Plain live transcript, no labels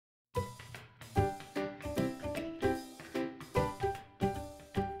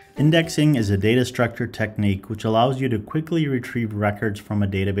Indexing is a data structure technique which allows you to quickly retrieve records from a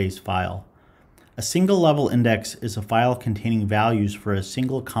database file. A single level index is a file containing values for a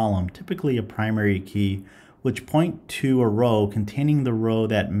single column, typically a primary key, which point to a row containing the row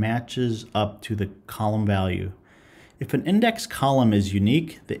that matches up to the column value. If an index column is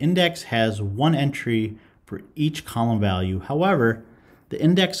unique, the index has one entry for each column value. However, the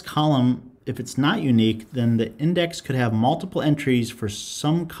index column, if it's not unique, then the index could have multiple entries for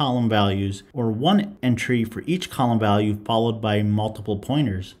some column values or one entry for each column value followed by multiple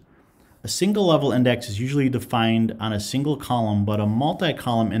pointers. A single level index is usually defined on a single column, but a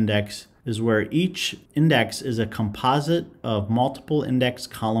multi-column index is where each index is a composite of multiple index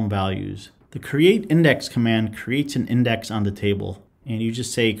column values. The create index command creates an index on the table. And you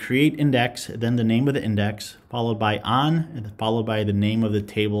just say create index, then the name of the index, followed by on, and followed by the name of the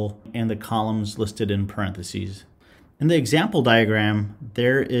table and the columns listed in parentheses. In the example diagram,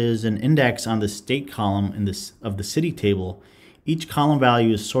 there is an index on the state column of the city table. Each column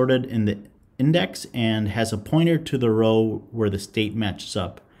value is sorted in the index and has a pointer to the row where the state matches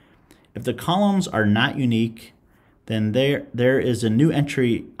up. If the columns are not unique, then there is a new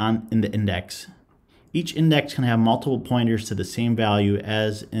entry in the index. Each index can have multiple pointers to the same value,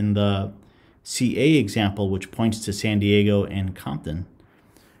 as in the CA example, which points to San Diego and Compton.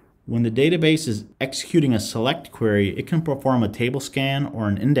 When the database is executing a select query, it can perform a table scan or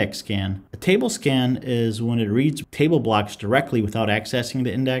an index scan. A table scan is when it reads table blocks directly without accessing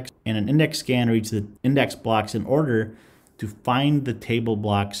the index, and an index scan reads the index blocks in order to find the table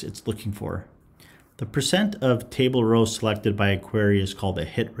blocks it's looking for. The percent of table rows selected by a query is called a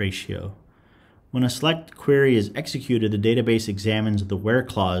hit ratio. When a select query is executed, the database examines the where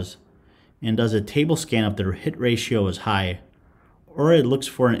clause and does a table scan if the hit ratio is high, or it looks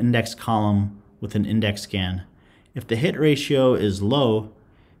for an index column with an index scan. If the hit ratio is low,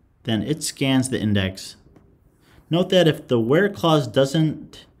 then it scans the index. Note that if the where clause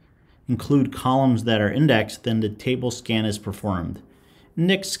doesn't include columns that are indexed, then the table scan is performed.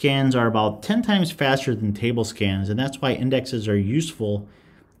 Index scans are about 10 times faster than table scans, and that's why indexes are useful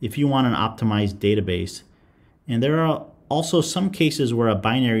if you want an optimized database. And there are also some cases where a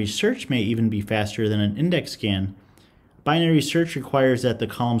binary search may even be faster than an index scan. Binary search requires that the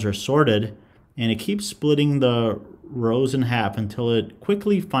columns are sorted, and it keeps splitting the rows in half until it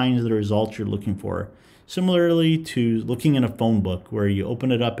quickly finds the results you're looking for. Similarly to looking in a phone book where you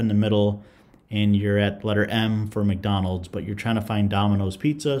open it up in the middle and you're at letter M for McDonald's, but you're trying to find Domino's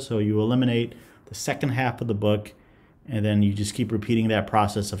Pizza, so you eliminate the second half of the book, and then you just keep repeating that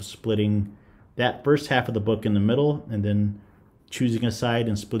process of splitting that first half of the book in the middle and then choosing a side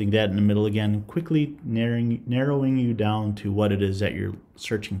and splitting that in the middle again, quickly narrowing you down to what it is that you're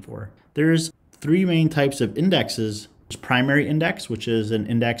searching for. There's three main types of indexes. There's primary index, which is an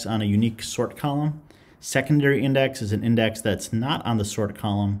index on a unique sort column. Secondary index is an index that's not on the sort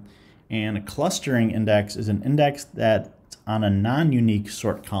column. And a clustering index is an index that's on a non-unique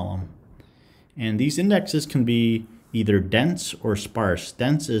sort column. And these indexes can be either dense or sparse.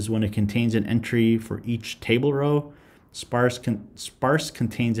 Dense is when it contains an entry for each table row. Sparse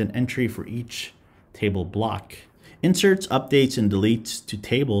contains an entry for each table block. Inserts, updates, and deletes to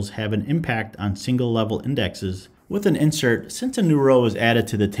tables have an impact on single level indexes. With an insert, since a new row is added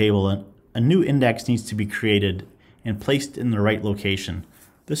to the table, a new index needs to be created and placed in the right location.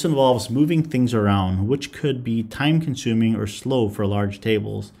 This involves moving things around, which could be time-consuming or slow for large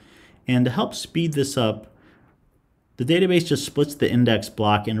tables. And to help speed this up, the database just splits the index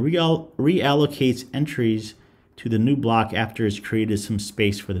block and reallocates entries to the new block after it's created some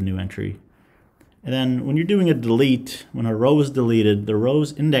space for the new entry. And then when you're doing a delete, when a row is deleted, the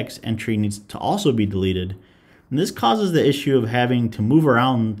row's index entry needs to also be deleted. And this causes the issue of having to move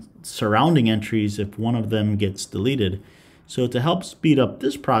around surrounding entries if one of them gets deleted. So to help speed up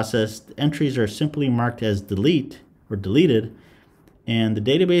this process, the entries are simply marked as delete or deleted, and the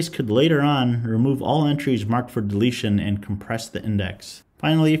database could later on remove all entries marked for deletion and compress the index.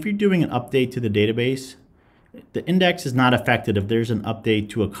 Finally, if you're doing an update to the database, the index is not affected if there's an update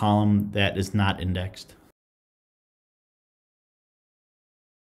to a column that is not indexed.